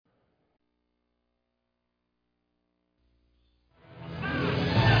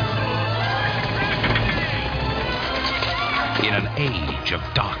age of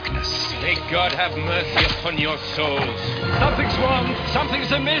darkness. May God have mercy upon your souls. Something's wrong.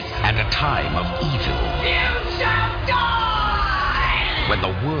 Something's amiss. And a time of evil. You shall die! When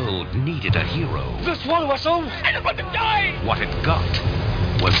the world needed a hero. The swallow us all. I don't want to die! What it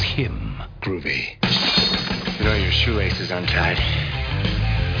got was him. Groovy. You know your shoelace is untied.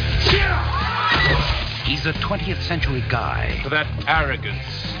 He's a 20th century guy. For that arrogance,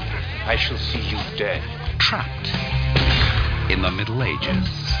 I shall see you dead. Trapped in the Middle Ages.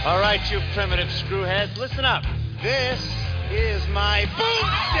 All right, you primitive screwheads, listen up. This is my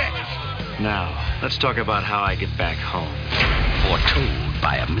boomstick. Now, let's talk about how I get back home. Foretold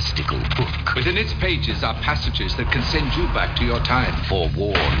by a mystical book. Within its pages are passages that can send you back to your time.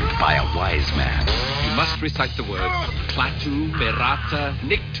 Forewarned by a wise man. You must recite the words Klaatu, Berata,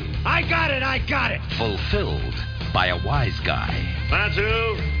 Nikto. I got it. Fulfilled by a wise guy.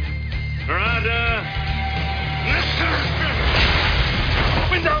 Klaatu, Berata.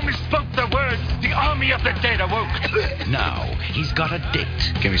 When thou misspoke the words, the army of the dead awoke. Now he's got a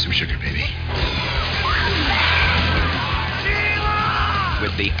date. Give me some sugar, baby.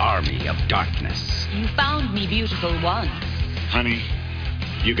 With the army of darkness. You found me beautiful once. Honey,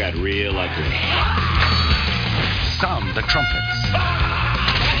 you got real ugly. Sound the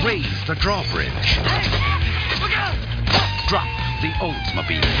trumpets. Raise the drawbridge. Drop the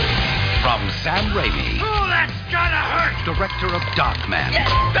Oldsmobile. From Sam Raimi. Oh, that's gotta hurt. Director of Darkman.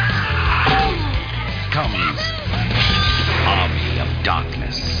 Comes Army of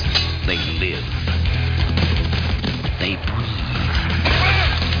Darkness. They live. They breathe.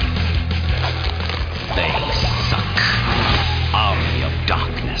 They suck. Army of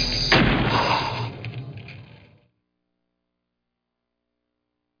Darkness.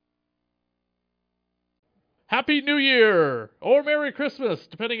 Happy New Year! Or Merry Christmas,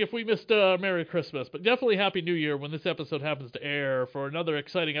 depending if we missed Merry Christmas. But definitely Happy New Year when this episode happens to air for another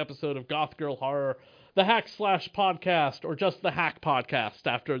exciting episode of Goth Girl Horror, the Hack Slash podcast, or just the Hack podcast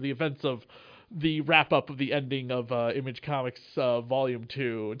after the events of the wrap-up of the ending of Image Comics Volume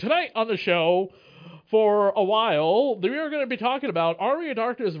 2. And tonight on the show, for a while, we are going to be talking about Army of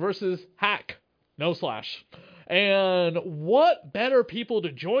Darkness versus Hack. No slash. And what better people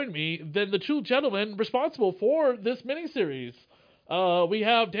to join me than the two gentlemen responsible for this miniseries? We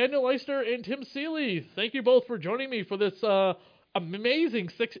have Daniel Leister and Tim Seeley. Thank you both for joining me for this amazing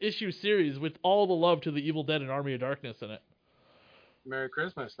 6-issue series with all the love to the Evil Dead and Army of Darkness in it. Merry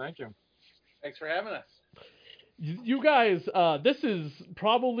Christmas. Thank you. Thanks for having us. You guys, this is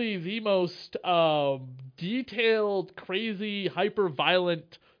probably the most detailed, crazy,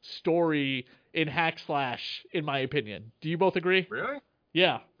 hyper-violent story in Hack Slash, in my opinion. Do you both agree? Really?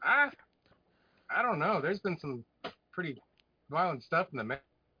 Yeah. I don't know. There's been some pretty violent stuff in the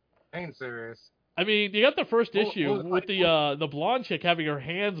main series. I mean, you got the first issue with the blonde chick having her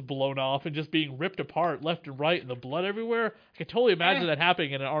hands blown off and just being ripped apart left and right and the blood everywhere. I can totally imagine that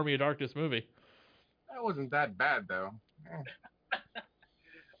happening in an Army of Darkness movie. That wasn't that bad, though.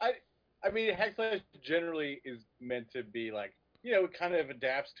 I mean, Hack Slash generally is meant to be like, you know, it kind of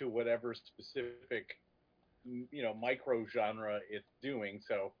adapts to whatever specific, you know, micro genre it's doing.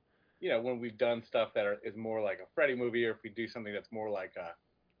 So, you know, when we've done stuff that is more like a Freddy movie, or if we do something that's more like a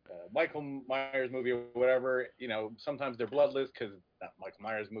Michael Myers movie or whatever, you know, sometimes they're bloodless because Michael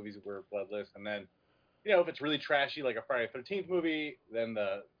Myers movies were bloodless. And then, you know, if it's really trashy like a Friday the 13th movie, then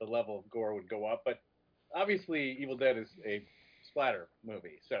the level of gore would go up. But obviously, Evil Dead is a splatter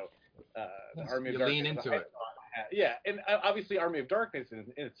movie, so the Army of Darkness. Lean into it. Yeah, and obviously Army of Darkness in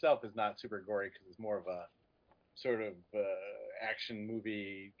itself is not super gory because it's more of a sort of action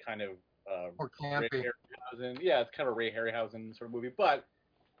movie kind of or campy. Ray Harryhausen. Yeah, it's kind of a Ray Harryhausen sort of movie. But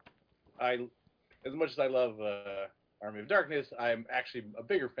as much as I love Army of Darkness, I'm actually a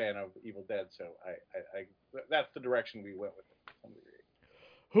bigger fan of Evil Dead. So I that's the direction we went with it to some degree.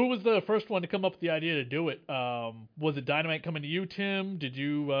 Who was the first one to come up with the idea to do it? Was it Dynamite coming to you, Tim? Did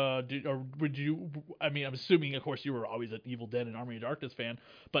you, or would you, I mean, I'm assuming, of course, you were always an Evil Dead and Army of Darkness fan,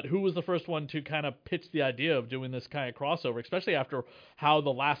 but who was the first one to kind of pitch the idea of doing this kind of crossover, especially after how the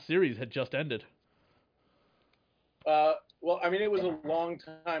last series had just ended? Well, I mean, it was a long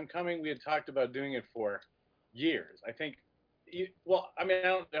time coming. We had talked about doing it for years. I think, I mean,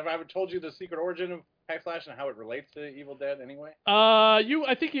 have I ever told you the secret origin of Hack Slash and how it relates to Evil Dead anyway?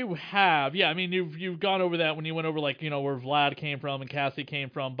 I think you have. Yeah, I mean, you've gone over that when you went over, like, you know, where Vlad came from and Cassie came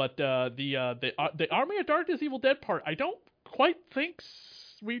from, but the Army of Darkness Evil Dead part, I don't quite think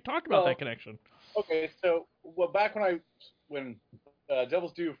we talked about that connection. Okay, so back when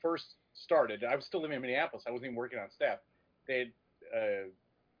Devil's Due first started, I was still living in Minneapolis. I wasn't even working on staff.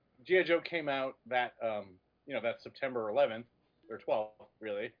 G.I. Joe came out that that September 11th, or 12,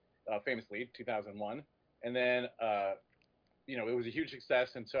 really, famously, 2001. And then, it was a huge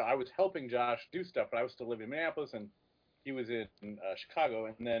success. And so I was helping Josh do stuff, but I was still living in Minneapolis, and he was in Chicago.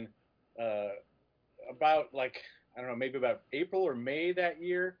 And then about, maybe about April or May that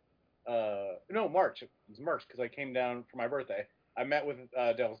year, March. It was March, because I came down for my birthday. I met with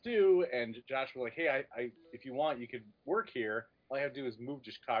Devil's Due, and Josh was like, hey, I if you want, you could work here. All I have to do is move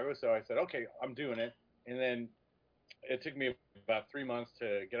to Chicago. So I said, okay, I'm doing it. And then it took me about 3 months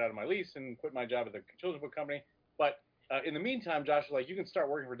to get out of my lease and quit my job at the children's book company. But in the meantime, Josh was like, you can start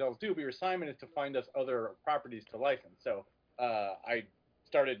working for Devil's Due, but your assignment is to find us other properties to license. So I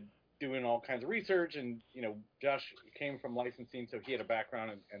started doing all kinds of research, and, Josh came from licensing, so he had a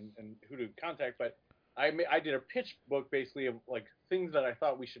background and who to contact. But I did a pitch book, basically, of like things that I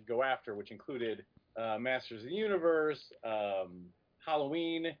thought we should go after, which included Masters of the Universe,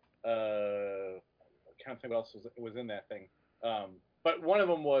 Halloween. I can't think what else was in that thing. But one of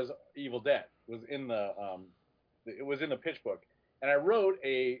them was Evil Dead. It was in the pitch book, and I wrote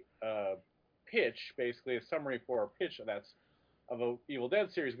a pitch, basically a summary for a pitch of a Evil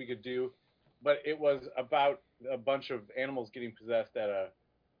Dead series we could do, but it was about a bunch of animals getting possessed at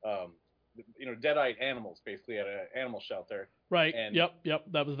a deadite animals, basically, at an animal shelter. Right. And, yep.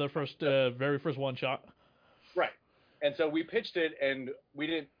 That was their very first one shot. Right. And so we pitched it, and we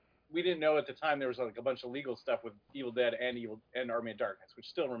didn't know at the time there was like a bunch of legal stuff with Evil Dead and Army of Darkness, which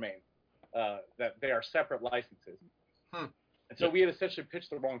still remain, that they are separate licenses. And so we had essentially pitched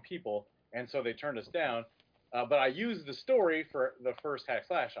the wrong people, and so they turned us down. But I used the story for the first Hack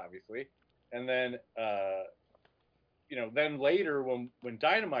Slash, obviously, and then then later when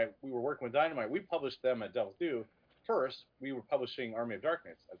Dynamite, we were working with Dynamite, we published them at Devil's Due. First, we were publishing Army of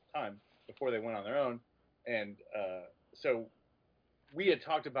Darkness at the time before they went on their own, and so we had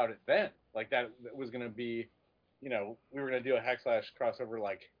talked about it then, like that was going to be, we were going to do a Hack Slash crossover,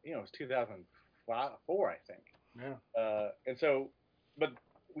 it was 2004, I think. Yeah. And so, but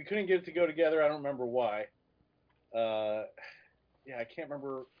we couldn't get it to go together. I don't remember why. I can't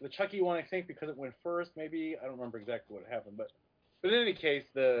remember the Chucky one. I think because it went first, maybe. I don't remember exactly what happened, but in any case,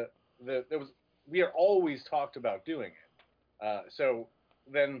 we had always talked about doing it. So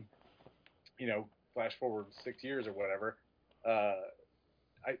then, flash forward 6 years or whatever.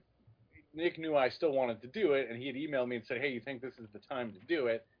 Nick knew I still wanted to do it, and he had emailed me and said, "Hey, you think this is the time to do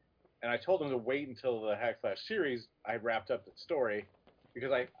it?" And I told him to wait until the Hack Slash series I had wrapped up the story,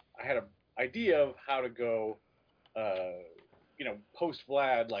 because I had an idea of how to go, post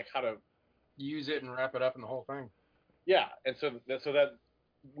Vlad, like how to use it and wrap it up in the whole thing. Yeah, and so that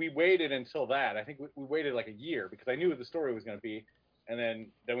we waited until that. I think we waited like a year, because I knew what the story was going to be, and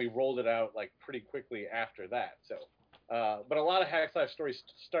then we rolled it out like pretty quickly after that. So, but a lot of Hack Slash stories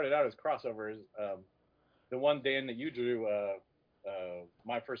started out as crossovers. The one, Dan, that you drew,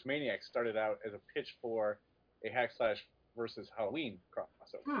 My First Maniac, started out as a pitch for a Hack Slash versus Halloween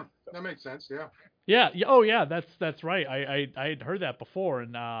crossover. So. That makes sense, yeah. Yeah. Oh, yeah. That's right. I had heard that before,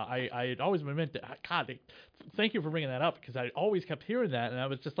 and I had always been meant to. God, thank you for bringing that up, because I always kept hearing that, and I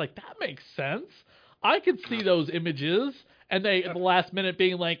was just like, that makes sense. I could see those images, and they at the last minute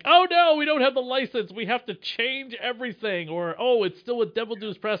being like, oh no, we don't have the license, we have to change everything, or oh, it's still with Devil's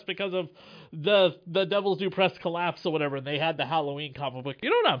Due Press because of the Devil's Due Press collapse or whatever, and they had the Halloween comic book. You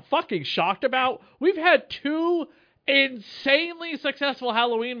know what I'm fucking shocked about? We've had 2 insanely successful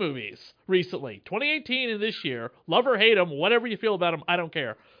Halloween movies recently, 2018 and this year. Love or hate them, whatever you feel about them, I don't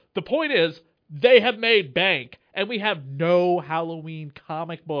care. The point is, they have made bank, and we have no Halloween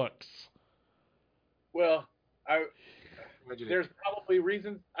comic books. Well, there's probably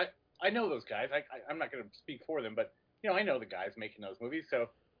reasons. I know those guys. I'm not going to speak for them, but I know the guys making those movies, so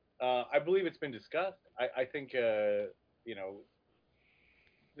I believe it's been discussed. I think the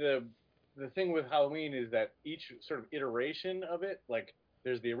thing with Halloween is that each sort of iteration of it, like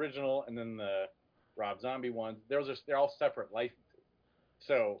there's the original and then the Rob Zombie ones, they're all separate licenses.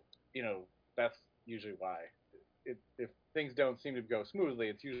 So, that's usually why. If things don't seem to go smoothly,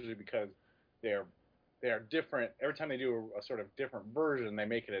 it's usually because they are different. Every time they do a sort of different version, they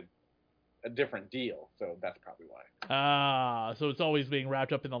make it a different deal. So that's probably why. So it's always being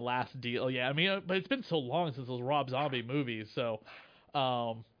wrapped up in the last deal. Yeah, I mean, but it's been so long since those Rob Zombie movies, so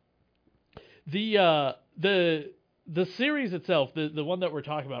the series itself, the one that we're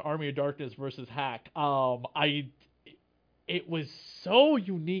talking about, Army of Darkness versus Hack, it was so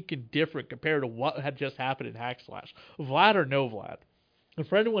unique and different compared to what had just happened in Hack Slash. Vlad or no Vlad. And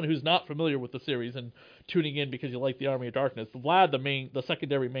for anyone who's not familiar with the series and tuning in because you like the Army of Darkness, Vlad, the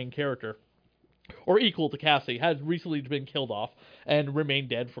secondary main character, or equal to Cassie, had recently been killed off and remained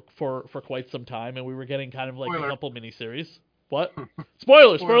dead for quite some time, and we were getting kind of like a couple miniseries. What?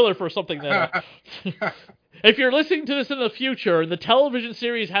 Spoiler for something that... If you're listening to this in the future, the television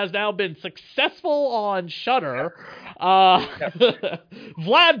series has now been successful on Shudder.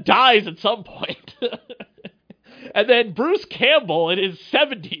 Vlad dies at some point. And then Bruce Campbell in his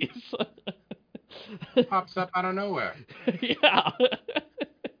 70s pops up out of nowhere. Yeah.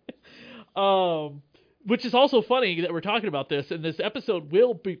 Which is also funny that we're talking about this, and this episode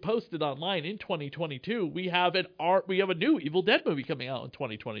will be posted online in 2022. We have a new Evil Dead movie coming out in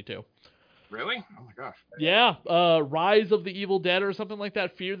 2022. Really? Oh my gosh. Yeah, Rise of the Evil Dead or something like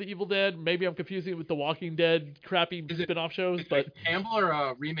that. Fear the Evil Dead. Maybe I'm confusing it with the Walking Dead crappy spin-off shows. Is but it Campbell or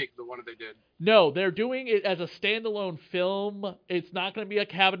a remake of the one that they did? No, they're doing it as a standalone film. It's not going to be a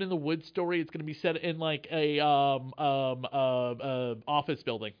cabin in the woods story. It's going to be set in like a office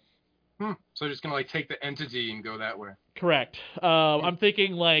building. So just gonna like take the entity and go that way. Correct. I'm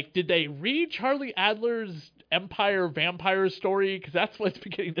thinking like, did they read Charlie Adler's Empire Vampire story? Because that's what it's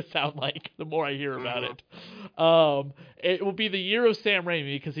beginning to sound like the more I hear about it. It will be the year of Sam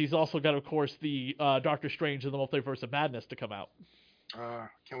Raimi because he's also got, of course, the Doctor Strange and the Multiverse of Madness to come out.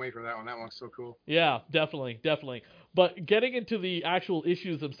 Can't wait for that one. That one's so cool. Yeah, definitely. But getting into the actual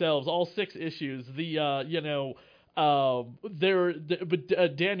issues themselves, all 6 issues, Daniel,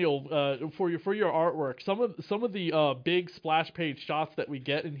 for your artwork, some of the big splash page shots that we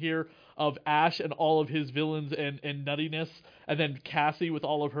get in here of Ash and all of his villains and nuttiness, and then Cassie with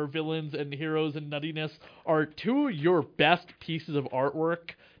all of her villains and heroes and nuttiness, are 2 of your best pieces of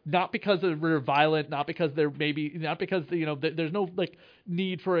artwork. Not because they're violent, not because there's no like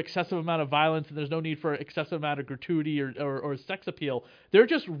need for excessive amount of violence, and there's no need for excessive amount of gratuity or sex appeal. They're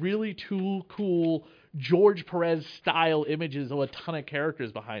just really 2 cool George Perez style images of a ton of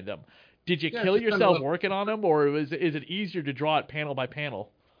characters behind them. Did you kill yourself working on them, or is it easier to draw it panel by panel?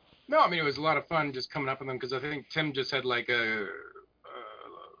 No, I mean, it was a lot of fun just coming up with them because I think Tim just had like I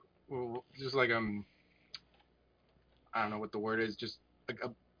don't know what the word is, just like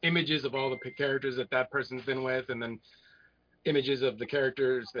images of all the characters that person's been with, and then images of the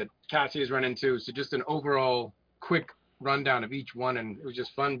characters that Cassie has run into. So just an overall quick rundown of each one, and it was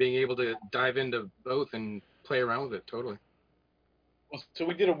just fun being able to dive into both and play around with it totally. Well, so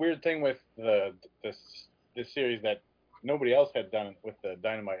we did a weird thing with this series that nobody else had done with the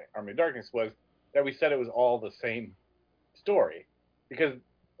Dynamite Army of Darkness, was that we said it was all the same story, because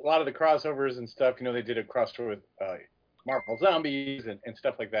a lot of the crossovers and stuff, they did a crossover with Marvel Zombies and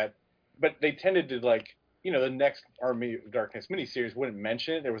stuff like that, but they tended to like, the next Army of Darkness miniseries wouldn't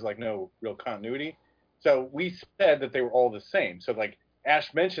mention it. There was like no real continuity. So we said that they were all the same. So like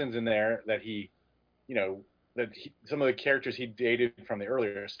Ash mentions in there that some of the characters he dated from the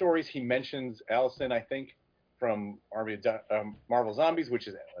earlier stories. He mentions Allison, I think, from Marvel Zombies, which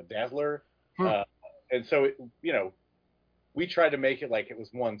is a Dazzler. And so, we tried to make it like it was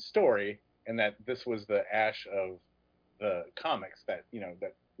one story, and that this was the Ash of the comics that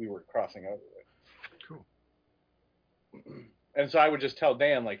we were crossing over with. Cool. And so I would just tell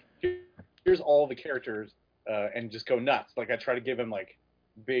Dan, like, here's all the characters, and just go nuts. Like, I try to give him like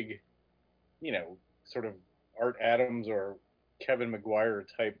big, sort of Art Adams or Kevin Maguire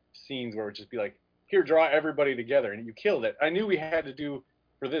type scenes where it would just be like, here, draw everybody together, and you killed it. I knew we had to do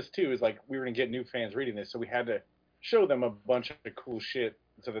for this too, is like we were gonna get new fans reading this, so we had to show them a bunch of cool shit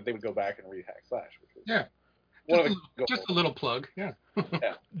so that they would go back and read Hack Slash. Just a little plug. Yeah.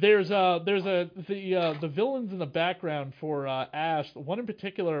 Yeah. There's the villains in the background for Ash. One in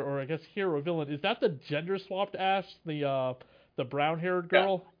particular, or I guess hero villain, is that the gender swapped Ash, the brown-haired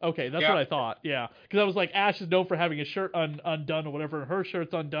girl? Yeah. Okay, that's what I thought. Yeah, because I was like, Ash is known for having his shirt undone or whatever. Her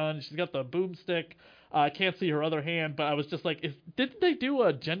shirt's undone. She's got the boomstick. I can't see her other hand, but I was just like, didn't they do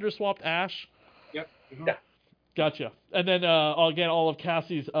a gender swapped Ash? Yep. Mm-hmm. Yeah. Gotcha. And then again, all of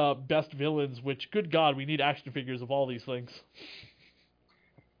Cassie's best villains. Which, good God, we need action figures of all these things.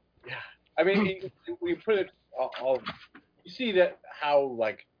 Yeah. I mean, we put it all. You see that how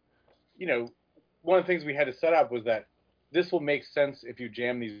like, one of the things we had to set up was that this will make sense if you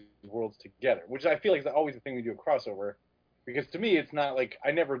jam these worlds together, which I feel like is always the thing we do a crossover, because to me it's not like,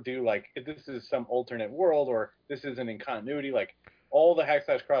 I never do like, if this is some alternate world or this isn't in continuity. Like, all the Hack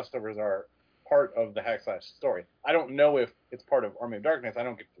Slash crossovers are part of the Hack Slash story. I don't know if it's part of Army of Darkness. I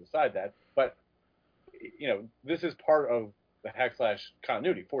don't get to decide that, but this is part of the Hack Slash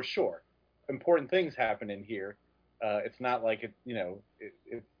continuity for sure. Important things happen in here. It's not like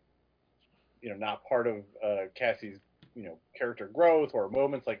it's not part of Cassie's character growth or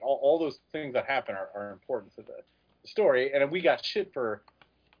moments. Like all those things that happen are important to the story. And we got shit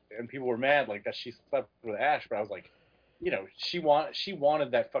and people were mad like that she slept with Ash, but I was like, she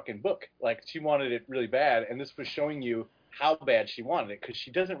wanted that fucking book. Like, she wanted it really bad, and this was showing you how bad she wanted it, because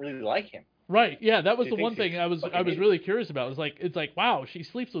she doesn't really like him. Right. Yeah, that was She the one thinks thing I was idiot. really curious about. It's like wow, she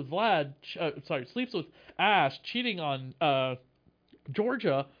sleeps with sleeps with Ash, cheating on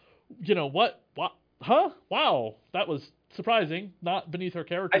Georgia. You know what? What? Huh? Wow, that was surprising. Not beneath her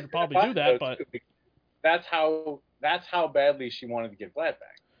character to probably do that, but that's how badly she wanted to get Vlad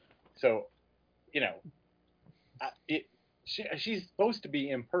back. So, you know, she's supposed to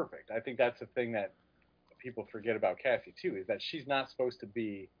be imperfect. I think that's the thing that people forget about Cassie too, is that she's not supposed to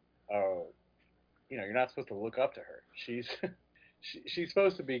be, you know, you're not supposed to look up to her. She's she's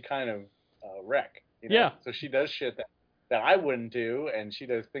supposed to be kind of a wreck. You know? Yeah. So she does shit that I wouldn't do, and she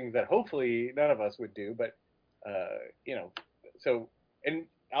does things that hopefully none of us would do. But you know, so, and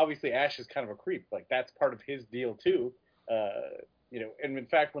obviously Ash is kind of a creep. Like, that's part of his deal too. You know, and in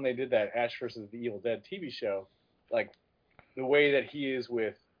fact, when they did that Ash versus the Evil Dead TV show, like, the way that he is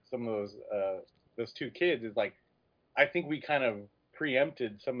with some of those two kids is like, I think we kind of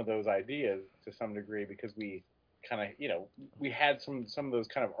preempted some of those ideas to some degree, because we kind of, you know, we had some of those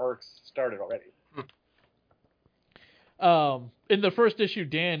kind of arcs started already. In the first issue,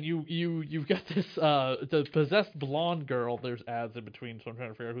 Dan, you've got this the possessed blonde girl. There's ads in between, so I'm trying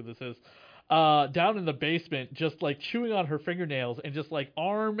to figure out who this is. Down in the basement, just like chewing on her fingernails, and just like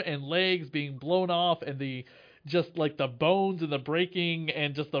arm and legs being blown off, and just like the bones and the breaking,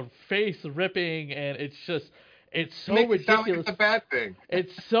 and just the face ripping, and it's so ridiculous. It sound like it's a bad thing.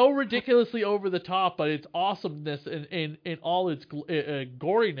 It's so ridiculously over the top, but its awesomeness in all its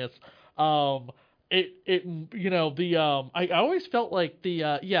goriness. You know, I always felt like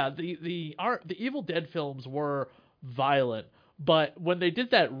the Evil Dead films were violent, but when they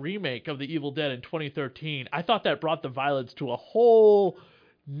did that remake of the Evil Dead in 2013, I thought that brought the violence to a whole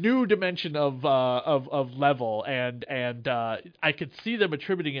new dimension of level, and I could see them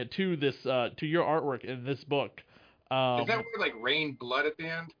attributing it to this to your artwork in this book. Is that where like rained blood at the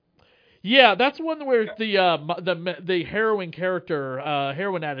end? Yeah, that's one where the heroin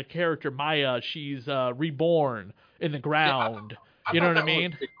addict character Maya, she's reborn in the ground. Yeah, you know what I that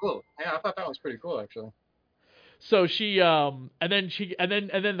mean? Was pretty cool. Yeah, I thought that was pretty cool actually. So she and then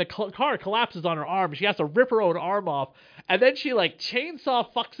the car collapses on her arm. She has to rip her own arm off, and then she like chainsaw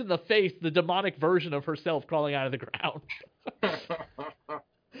fucks in the face the demonic version of herself crawling out of the ground.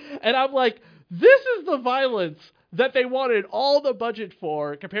 And I'm like, this is the violence that they wanted all the budget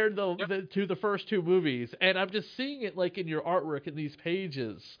for compared to the first two movies, and I'm just seeing it like in your artwork in these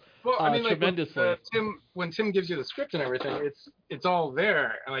pages. Well, I mean, tremendously. Like when Tim gives you the script and everything, it's all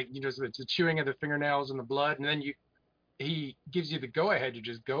there. Like, you know, it's the chewing of the fingernails and the blood, and then he gives you the go ahead to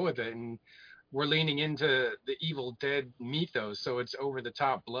just go with it. And we're leaning into the Evil Dead mythos, so it's over the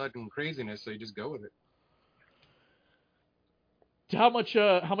top blood and craziness. So you just go with it. How much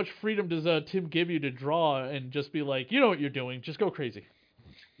freedom does Tim give you to draw and just be like, you know what you're doing, just go crazy?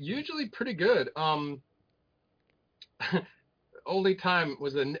 Usually pretty good. Only time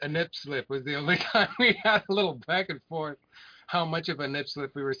was a nip slip was the only time we had a little back and forth how much of a nip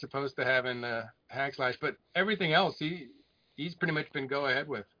slip we were supposed to have in Hack Slash, but everything else he's pretty much been go ahead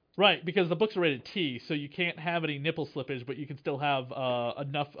with. Right, because the book's rated T, so you can't have any nipple slippage, but you can still have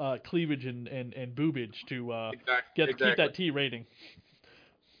enough cleavage and boobage to keep that T rating.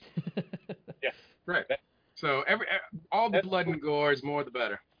 Yeah, right. So all the blood and gore is more the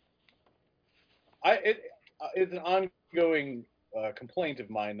better. It's an ongoing complaint of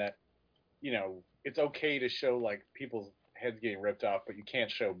mine that, you know, it's okay to show like people's heads getting ripped off, but you can't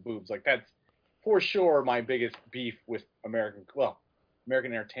show boobs. Like, that's for sure my biggest beef with American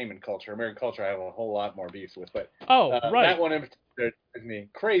entertainment culture. American culture I have a whole lot more beefs with, but right. That one in particular is me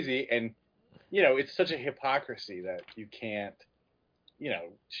crazy, and you know, it's such a hypocrisy that you can't, you know,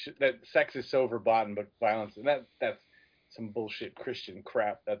 that sex is so verboten, but violence, and that's some bullshit Christian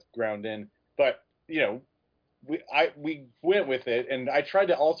crap that's ground in. But you know, we went with it, and I tried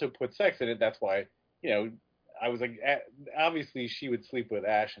to also put sex in it. That's why, you know, I was like, obviously she would sleep with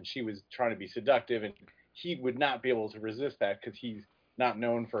Ash, and she was trying to be seductive, and he would not be able to resist that because he's not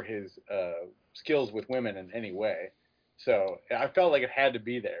known for his skills with women in any way. So I felt like it had to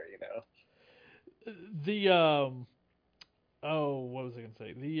be there, you know. What was I gonna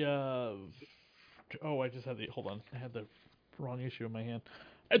say? I just had hold on. I had the wrong issue in my hand.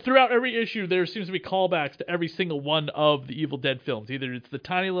 And throughout every issue, there seems to be callbacks to every single one of the Evil Dead films. Either it's the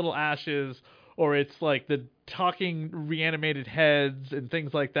tiny little ashes, or it's like the talking reanimated heads and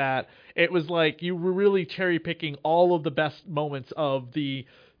things like that. It was like you were really cherry picking all of the best moments of the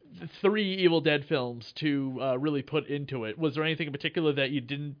three Evil Dead films to really put into it. Was there anything in particular that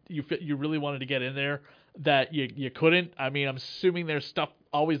you really wanted to get in there that you couldn't? I mean, I'm assuming there's stuff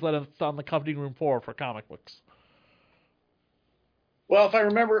always left on the cutting room floor for comic books. Well, if I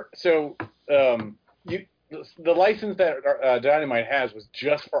remember, so the license that Dynamite has was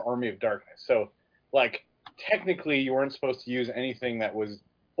just for Army of Darkness. So, like, technically, you weren't supposed to use anything that was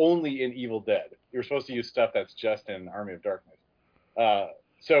only in Evil Dead. You were supposed to use stuff that's just in Army of Darkness.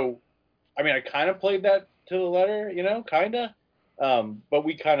 So, I mean, I kind of played that to the letter, kind of. But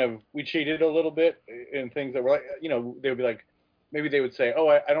we cheated a little bit in things that were like, they would be like, maybe they would say, oh,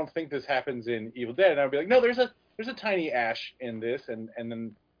 I don't think this happens in Evil Dead. And I would be like, no, there's a tiny Ash in this. And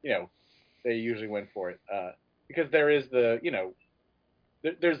then, they usually went for it. Because there is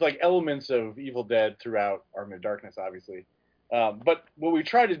there's like elements of Evil Dead throughout Army of Darkness, obviously. But what we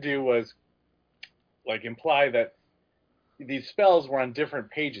tried to do was like imply that these spells were on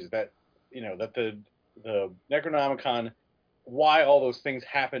different pages, that, that the Necronomicon, why all those things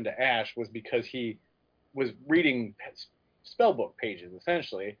happened to Ash was because he was reading spellbook pages,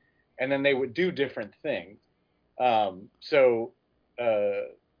 essentially, and then they would do different things.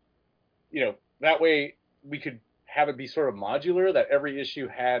 That way we could have it be sort of modular, that every issue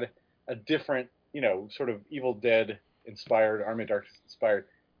had a different, sort of Evil Dead inspired, Army of Darkness inspired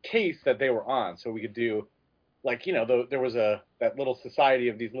case that they were on. So we could do, like, there was that little society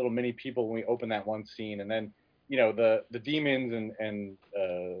of these little mini people when we opened that one scene, and then, the demons and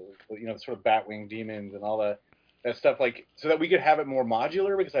sort of Batwing demons and all that stuff, like, so that we could have it more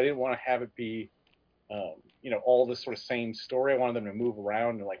modular, because I didn't want to have it be, all this sort of same story. I wanted them to move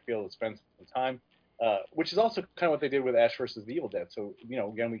around and like be able to spend some time, which is also kind of what they did with Ash versus the Evil Dead. So,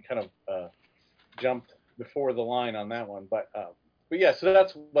 again, we kind of jumped before the line on that one, but yeah, so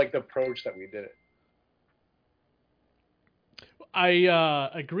that's like the approach that we did it. I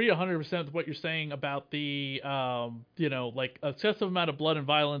agree 100% with what you're saying about the, like excessive amount of blood and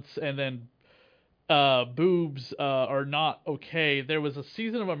violence, and then boobs are not okay. There was a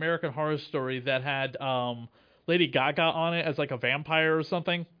season of American Horror Story that had Lady Gaga on it as like a vampire or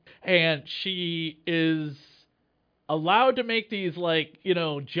something, and she is allowed to make these like,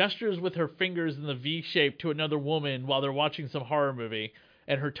 gestures with her fingers in the V shape to another woman while they're watching some horror movie,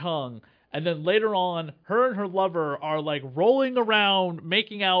 and her tongue. And then later on, her and her lover are like rolling around,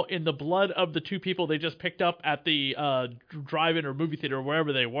 making out in the blood of the two people they just picked up at the drive-in or movie theater or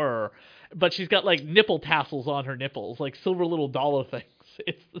wherever they were. But she's got like nipple tassels on her nipples, like silver little dollar things.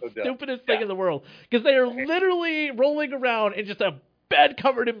 It's the stupidest thing in the world, because they are literally rolling around in just a bed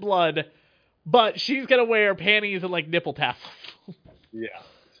covered in blood, but she's gonna wear panties and like nipple tassels. Yeah.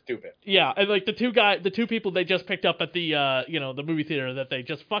 Stupid. Yeah, and like the two people they just picked up at the the movie theater that they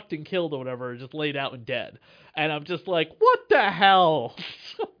just fucked and killed or whatever, just laid out and dead. And I'm just like, what the hell?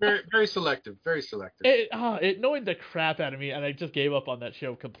 Very, very selective. Very selective. It annoyed the crap out of me, and I just gave up on that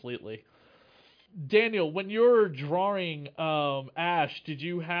show completely. Daniel, when you're drawing Ash, did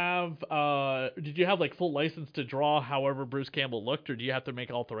you have like full license to draw however Bruce Campbell looked, or do you have to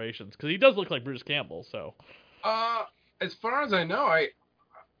make alterations? Because he does look like Bruce Campbell. So, as far as I know,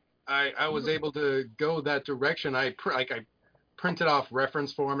 I was able to go that direction. I printed off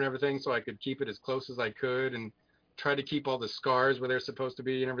reference form and everything, so I could keep it as close as I could, and try to keep all the scars where they're supposed to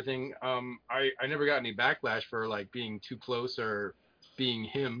be and everything. I never got any backlash for like being too close or being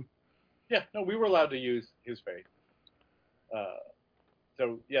him. Yeah, no, we were allowed to use his face.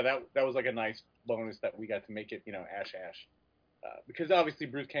 So yeah, that was like a nice bonus that we got to make it, Ash, because obviously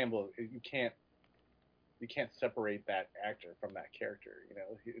Bruce Campbell, you can't separate that actor from that character.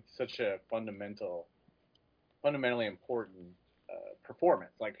 It's such a fundamentally important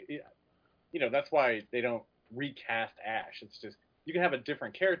performance. Like, that's why they don't recast Ash. It's just, you can have a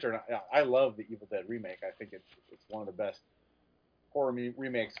different character. And I love the Evil Dead remake. I think it's one of the best horror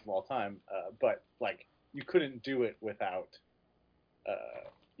remakes of all time. But like, you couldn't do it without.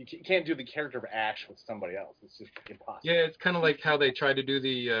 You can't do the character of Ash with somebody else. It's just impossible. Yeah, it's kind of like how they tried to do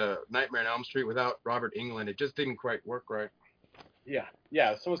the Nightmare on Elm Street without Robert Englund. It just didn't quite work right. Yeah.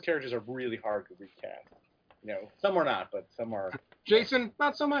 Some of those characters are really hard to recast. Some are not, but some are. Jason,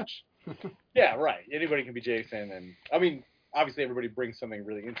 not so much. Yeah, right. Anybody can be Jason, and I mean, obviously everybody brings something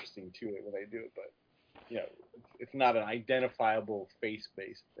really interesting to it when they do it, but it's not an identifiable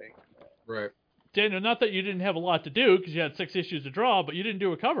face-based thing. Right. Daniel, not that you didn't have a lot to do because you had 6 issues to draw, but you didn't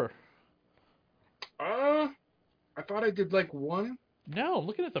do a cover. I thought I did like one. No, I'm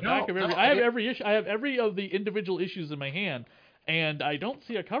looking at the back of every. I have every issue. I have every of the individual issues in my hand, and I don't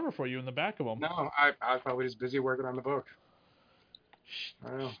see a cover for you in the back of them. No, I was probably just busy working on the book. I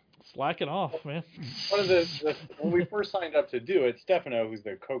don't know. Slacking off, man. One of the when we first signed up to do it, Stefano, who's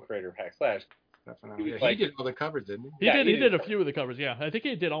the co-creator of Hackslash, he did all the covers, didn't he? He did a few of the covers, yeah. I think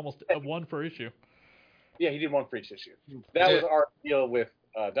he did almost one per issue. Yeah, he did one for each issue. That was our deal with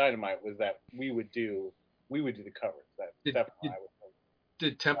Dynamite, was that we would do the covers.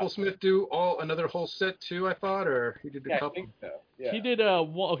 Did Templesmith do another whole set too? I thought, or he did a couple. I think so. Yeah. He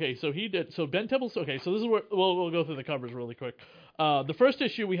did so Ben Temple's so this is where we'll go through the covers really quick. The first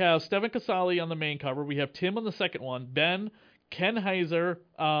issue we have Stephen Casale on the main cover. We have Tim on the second one. Ben, Ken Heiser,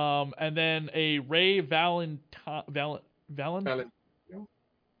 and then a Ray Valenti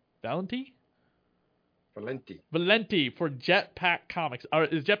for Jetpack Comics.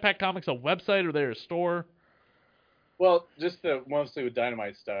 Is Jetpack Comics a website or they're a store? Well, just mostly with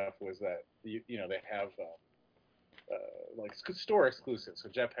Dynamite stuff was that they have like store exclusive. So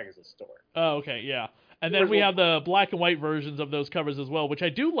Jetpack is a store. Oh, okay, yeah. And then we have the black and white versions of those covers as well, which I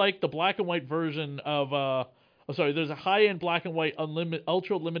do like. The black and white version of there's a high-end black and white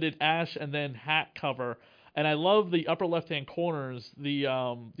ultra limited Ash and then Hat cover. And I love the upper left-hand corners, the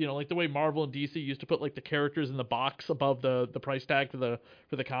like the way Marvel and DC used to put like the characters in the box above the price tag for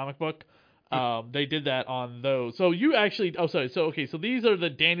the comic book. They did that on those. So you actually so these are the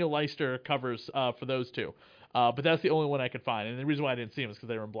Daniel Leister covers for those two. But that's the only one I could find. And the reason why I didn't see them is because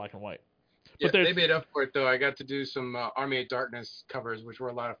they were in black and white. Yeah, they made up for it though. I got to do some Army of Darkness covers, which were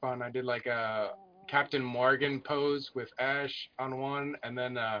a lot of fun. I did like a Captain Morgan pose with Ash on one, and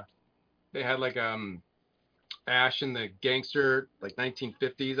then they had like Ash in the gangster, like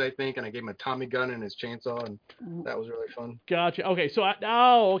 1950s, I think, and I gave him a Tommy gun and his chainsaw, and that was really fun. Gotcha. Okay, so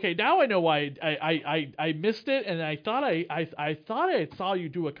now I know why I missed it, and I thought I saw you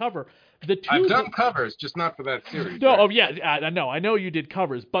do a cover. I've done covers, just not for that series. No, right? oh yeah, I know you did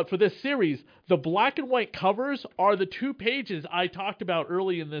covers, but for this series, the black and white covers are the 2 pages I talked about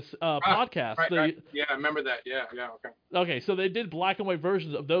early in this podcast. Right. Yeah, I remember that. Yeah, okay. Okay, so they did black and white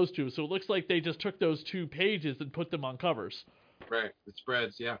versions of those two, so it looks like they just took those 2 pages and put them on covers. Right, it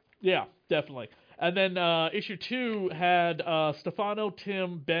spreads, yeah. Yeah, definitely. And then issue 2 had Stefano,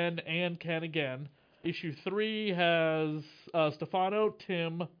 Tim, Ben, and Ken again. Issue 3 has Stefano,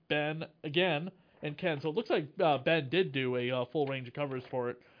 Tim, Ben again, and Ken. So it looks like Ben did do a full range of covers for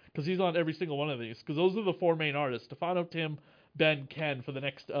it, because he's on every single one of these. Because those are the 4 main artists: Stefano, Tim, Ben, Ken for the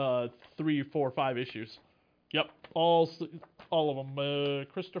next 3, 4, 5 issues. Yep, all of them.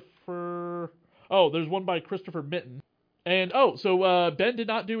 Christopher. Oh, there's one by Christopher Mitten. And so Ben did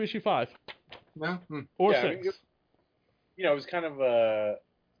not do issue 5. No. Or 6. I mean, it was kind of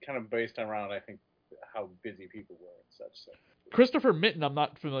based around, I think, how busy people were and such. So. Christopher Mitten, I'm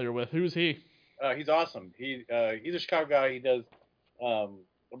not familiar with. Who's he? He's awesome. He's a Chicago guy. He does a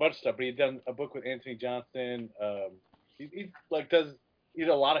bunch of stuff, but he's done a book with Anthony Johnston. He did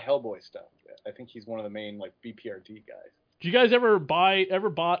a lot of Hellboy stuff. I think he's one of the main like BPRD guys. Do you guys ever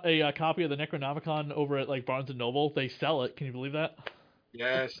bought a copy of the Necronomicon over at like Barnes and Noble? They sell it. Can you believe that?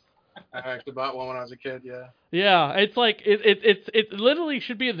 Yes. I actually bought one when I was a kid, yeah. Yeah, it's like it literally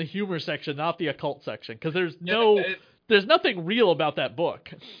should be in the humor section, not the occult section, because there's nothing real about that book.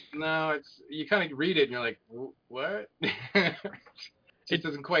 No, you kind of read it and you're like, what? It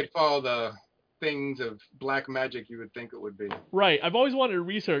doesn't quite follow the things of black magic you would think it would be. Right. I've always wanted to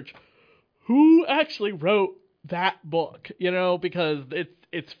research who actually wrote that book, because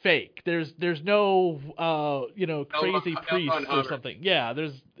it's fake. There's no crazy priest or something. Yeah,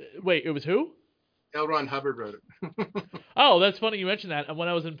 wait, it was who? L. Ron Hubbard wrote it. Oh, that's funny you mentioned that. And when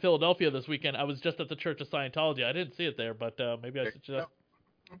I was in Philadelphia this weekend, I was just at the Church of Scientology. I didn't see it there, but maybe I should just.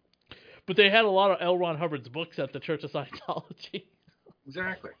 But they had a lot of L. Ron Hubbard's books at the Church of Scientology.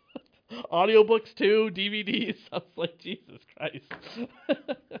 Exactly. Audiobooks too, DVDs. I was like, Jesus Christ.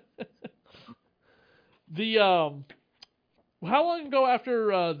 How long ago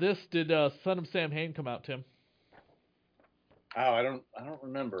after this did Son of Sam Hain come out, Tim? Oh, I don't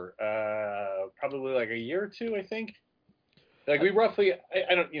remember. Probably like a year or 2, I think. Like we roughly,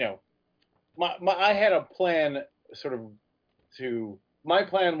 I don't, I had a plan my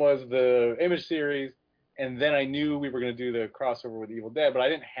plan was the Image series, and then I knew we were going to do the crossover with Evil Dead, but I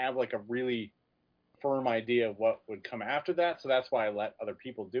didn't have like a really firm idea of what would come after that, so that's why I let other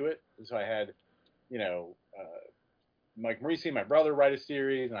people do it. And so I had, Mike Morisi, my brother, write a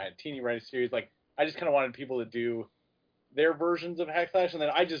series, and I had Teeny write a series. Like, I just kind of wanted people to do their versions of Hack Slash, and then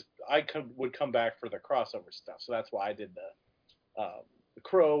would come back for the crossover stuff. So that's why I did the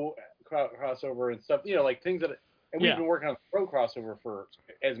Crow crossover and stuff. Like things that, and we've been working on the Crow crossover for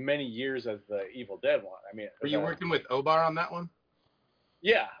as many years as the Evil Dead one. I mean, were you working with Obar on that one?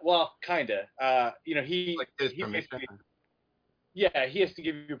 Yeah, well, kinda. He like his permission. Yeah, he has to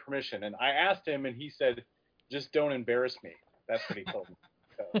give you permission, and I asked him, and he said, "Just don't embarrass me." That's what he told me.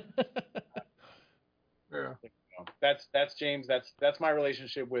 So, yeah. That's James. That's my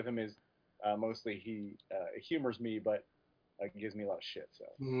relationship with him. Is mostly he humors me, but gives me a lot of shit. So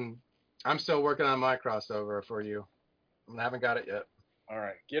I'm still working on my crossover for you. I haven't got it yet. All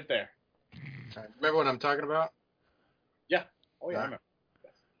right, get there. Remember what I'm talking about? Yeah. Oh yeah, I remember.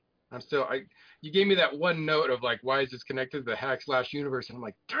 You gave me that one note of like, why is this connected to the Hack/Universe? And I'm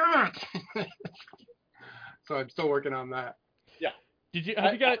like, damn it. So I'm still working on that. Yeah.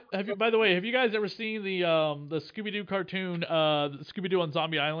 By the way, have you guys ever seen the Scooby-Doo cartoon, Scooby-Doo on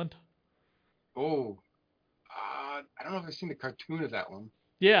Zombie Island? Oh, I don't know if I've seen the cartoon of that one.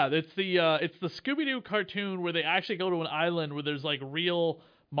 Yeah, it's the Scooby-Doo cartoon where they actually go to an island where there's like real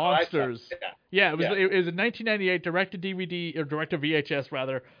monsters. It was a 1998 direct-to-DVD or direct-to-VHS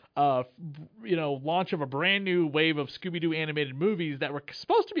rather, launch of a brand new wave of Scooby-Doo animated movies that were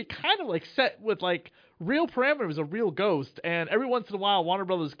supposed to be kind of like set with like real parameters of real ghost. And every once in a while, Warner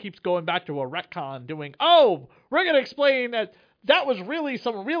Brothers keeps going back to a retcon, doing, we're gonna explain that was really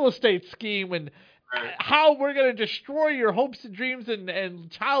some real estate scheme and how we're going to destroy your hopes and dreams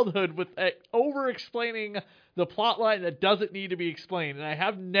and childhood with over-explaining the plot line that doesn't need to be explained. And I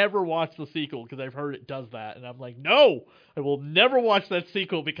have never watched the sequel because I've heard it does that. And I'm like, no, I will never watch that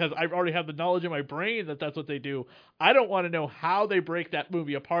sequel because I already have the knowledge in my brain that that's what they do. I don't want to know how they break that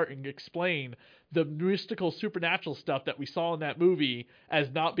movie apart and explain the mystical supernatural stuff that we saw in that movie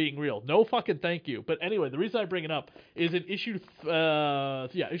as not being real. No fucking thank you. But anyway, the reason I bring it up is in issue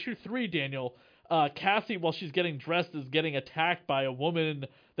 3, Daniel, Cassie, while she's getting dressed, is getting attacked by a woman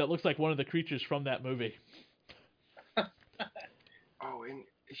that looks like one of the creatures from that movie. In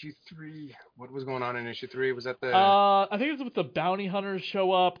issue 3, what was going on in issue 3? Was that the... I think it's with the bounty hunters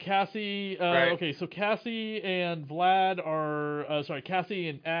show up. Cassie... Right. Okay, so Cassie and Vlad are... Cassie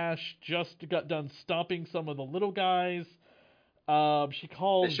and Ash just got done stomping some of the little guys. She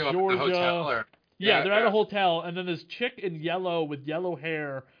calls they show Georgia... Up at the hotel or... Yeah, they're at a hotel, and then this chick in yellow with yellow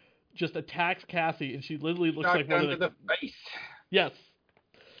hair just attacks Cassie, and she literally looks like one of the face. Yes.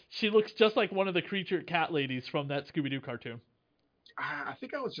 She looks just like one of the creature cat ladies from that Scooby-Doo cartoon. I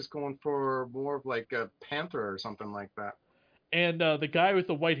think I was just going for more of like a panther or something like that. And the guy with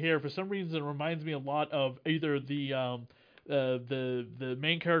the white hair, for some reason, reminds me a lot of either the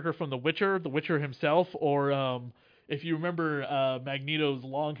main character from The Witcher himself, or if you remember Magneto's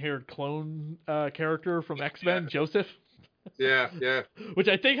long-haired clone character from X-Men, Joseph. Yeah. Which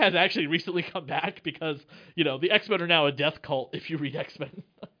I think has actually recently come back because, the X-Men are now a death cult if you read X-Men.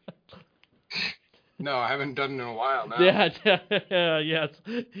 No, I haven't done it in a while now. Yes.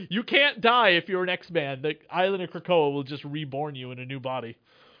 You can't die if you're an X-Man. The island of Krakoa will just reborn you in a new body.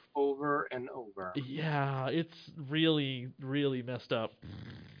 Over and over. Yeah, it's really, really messed up.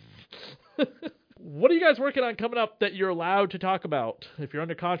 What are you guys working on coming up that you're allowed to talk about? If you're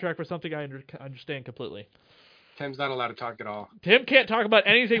under contract for something, I understand completely. Tim's not allowed to talk at all. Tim can't talk about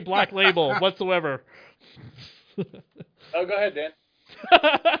anything Black Label whatsoever. Oh, go ahead, Dan.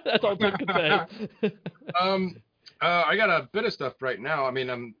 That's all Tim can say. I got a bit of stuff right now. I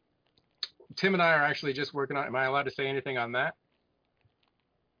mean, Tim and I are actually just working on. Am I allowed to say anything on that?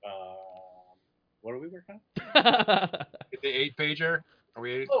 What are we working on? The 8-pager. Are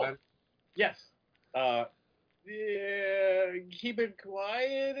we? Yes. Yeah, keep it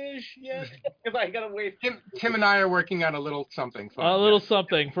quiet-ish, yes. Because I gotta wait. Tim and I are working on a little something.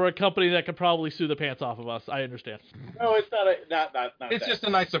 Something for a company that could probably sue the pants off of us. I understand. No, it's not. It's just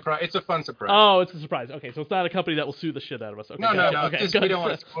a nice surprise. It's a fun surprise. Oh, it's a surprise. Okay, so it's not a company that will sue the shit out of us. Okay, no. Okay,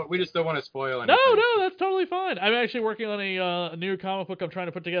 We just don't want to spoil anything. No, that's totally fine. I'm actually working on a new comic book I'm trying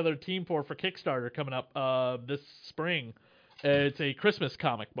to put together a team for Kickstarter coming up this spring. It's a Christmas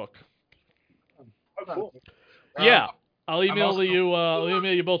comic book. Oh, cool. Yeah, I'll email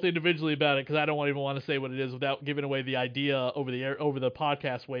you both individually about it because I don't even want to say what it is without giving away the idea over the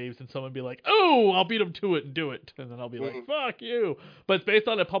podcast waves, and someone be like, "Oh, I'll beat them to it and do it," and then I'll be like, "Fuck you!" But it's based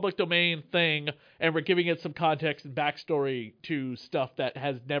on a public domain thing, and we're giving it some context and backstory to stuff that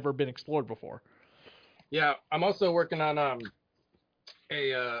has never been explored before. Yeah, I'm also working on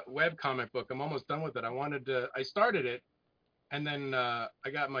a web comic book. I'm almost done with it. I started it, and then I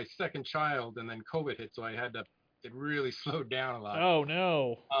got my second child, and then COVID hit, so it really slowed down a lot. Oh,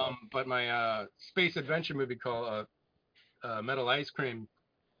 no. But my space adventure movie called Metal Ice Cream,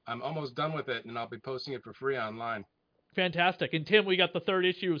 I'm almost done with it, and I'll be posting it for free online. Fantastic. And Tim, we got the 3rd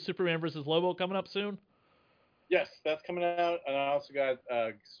issue of Superman vs. Lobo coming up soon? Yes, that's coming out. And I also got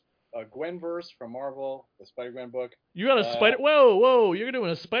Gwenverse from Marvel, the Spider-Gwen book. You got a Spider... Whoa. You're doing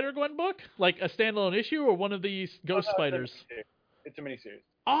a Spider-Gwen book? Like a standalone issue or one of these ghost spiders? It's a miniseries.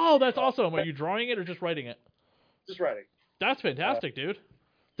 Oh, that's awesome. Are you drawing it or just writing it? Just writing. That's fantastic, dude.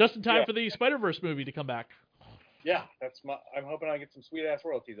 Just in time for the Spider-Verse movie to come back. Yeah, I'm hoping I get some sweet-ass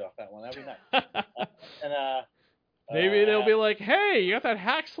royalties off that one. That'd be nice. And maybe they'll be like, "Hey, you got that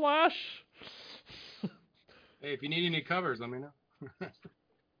hack slash?" Hey, if you need any covers, let me know.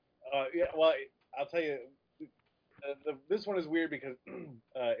 Yeah, well, I'll tell you, this one is weird because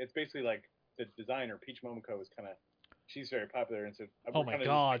it's basically like the designer, Peach Momoko, is kind of, she's very popular, and so oh my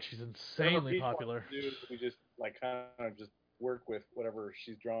god, she's insanely popular. We just like kind of just work with whatever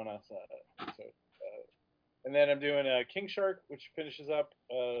she's drawn us. And then I'm doing King Shark, which finishes up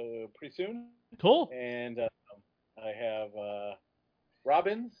pretty soon. Cool. And I have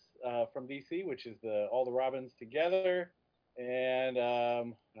Robins from DC, which is all the Robins together. And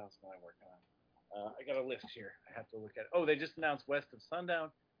what else am I working on? I got a list here. I have to look at it. Oh, they just announced West of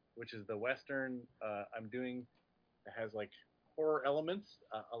Sundown, which is the Western I'm doing. It has like horror elements.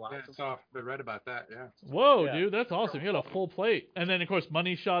 A lot. Yeah, I read about that. Yeah. Whoa, dude, that's awesome. You got a full plate, and then of course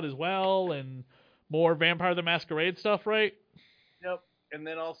Money Shot as well, and more Vampire the Masquerade stuff, right? Yep. And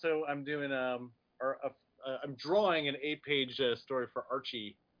then also I'm doing I'm drawing an 8-page story for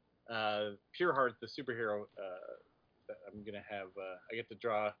Archie, Pureheart, the superhero. That I'm gonna have. I get to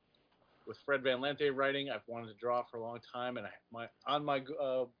draw with Fred Van Lente writing. I've wanted to draw for a long time, and my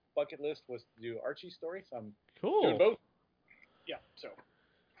bucket list was to do Archie's story, so I'm doing both. Yeah. So.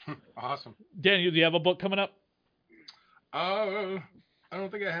 Awesome. Dan, do you have a book coming up? I don't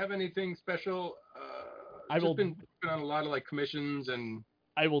think I have anything special. I've been on a lot of like commissions, and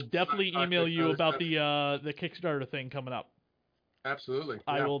I will definitely email you about the Kickstarter thing coming up. Absolutely.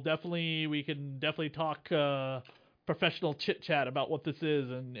 Yeah. We can definitely talk professional chit chat about what this is,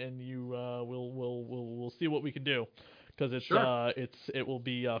 and we'll see what we can do, because it will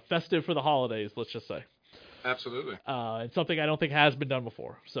be festive for the holidays. Let's just say. Absolutely. It's something I don't think has been done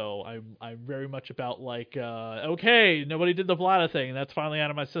before. So I'm very much about like, okay, nobody did the Vlada thing. That's finally out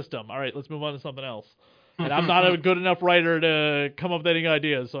of my system. All right, let's move on to something else. And I'm not a good enough writer to come up with any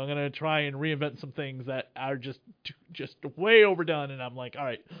ideas. So I'm going to try and reinvent some things that are just way overdone. And I'm like, all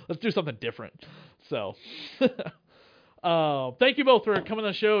right, let's do something different. So thank you both for coming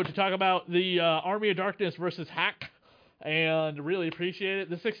on the show to talk about the Army of Darkness versus Hack. And really appreciate it.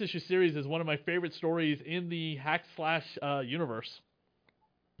 The 6-issue series is one of my favorite stories in the Hack Slash universe.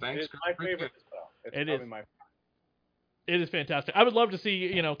 Thanks. It's my favorite as well. It's probably my favorite. It is fantastic. I would love to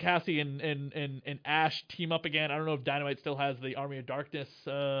see, Cassie and Ash team up again. I don't know if Dynamite still has the Army of Darkness.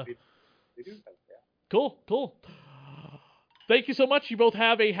 They do, yeah. Cool. Thank you so much. You both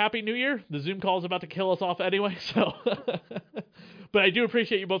have a happy new year. The Zoom call is about to kill us off anyway, so. But I do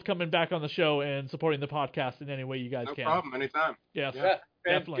appreciate you both coming back on the show and supporting the podcast in any way you guys can. No problem. Anytime. Yes, yeah,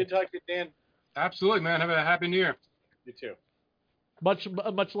 definitely. Good talking to you, Dan. Absolutely, man. Have a happy new year. You too. Much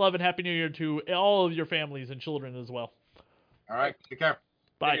love and happy new year to all of your families and children as well. All right. Take care.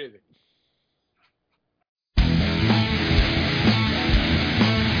 Bye. Take it easy.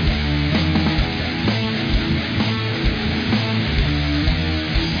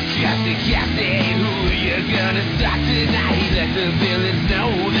 Cassie, who you gonna stop tonight? Let the villains know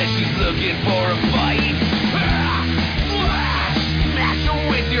that she's looking for a fight.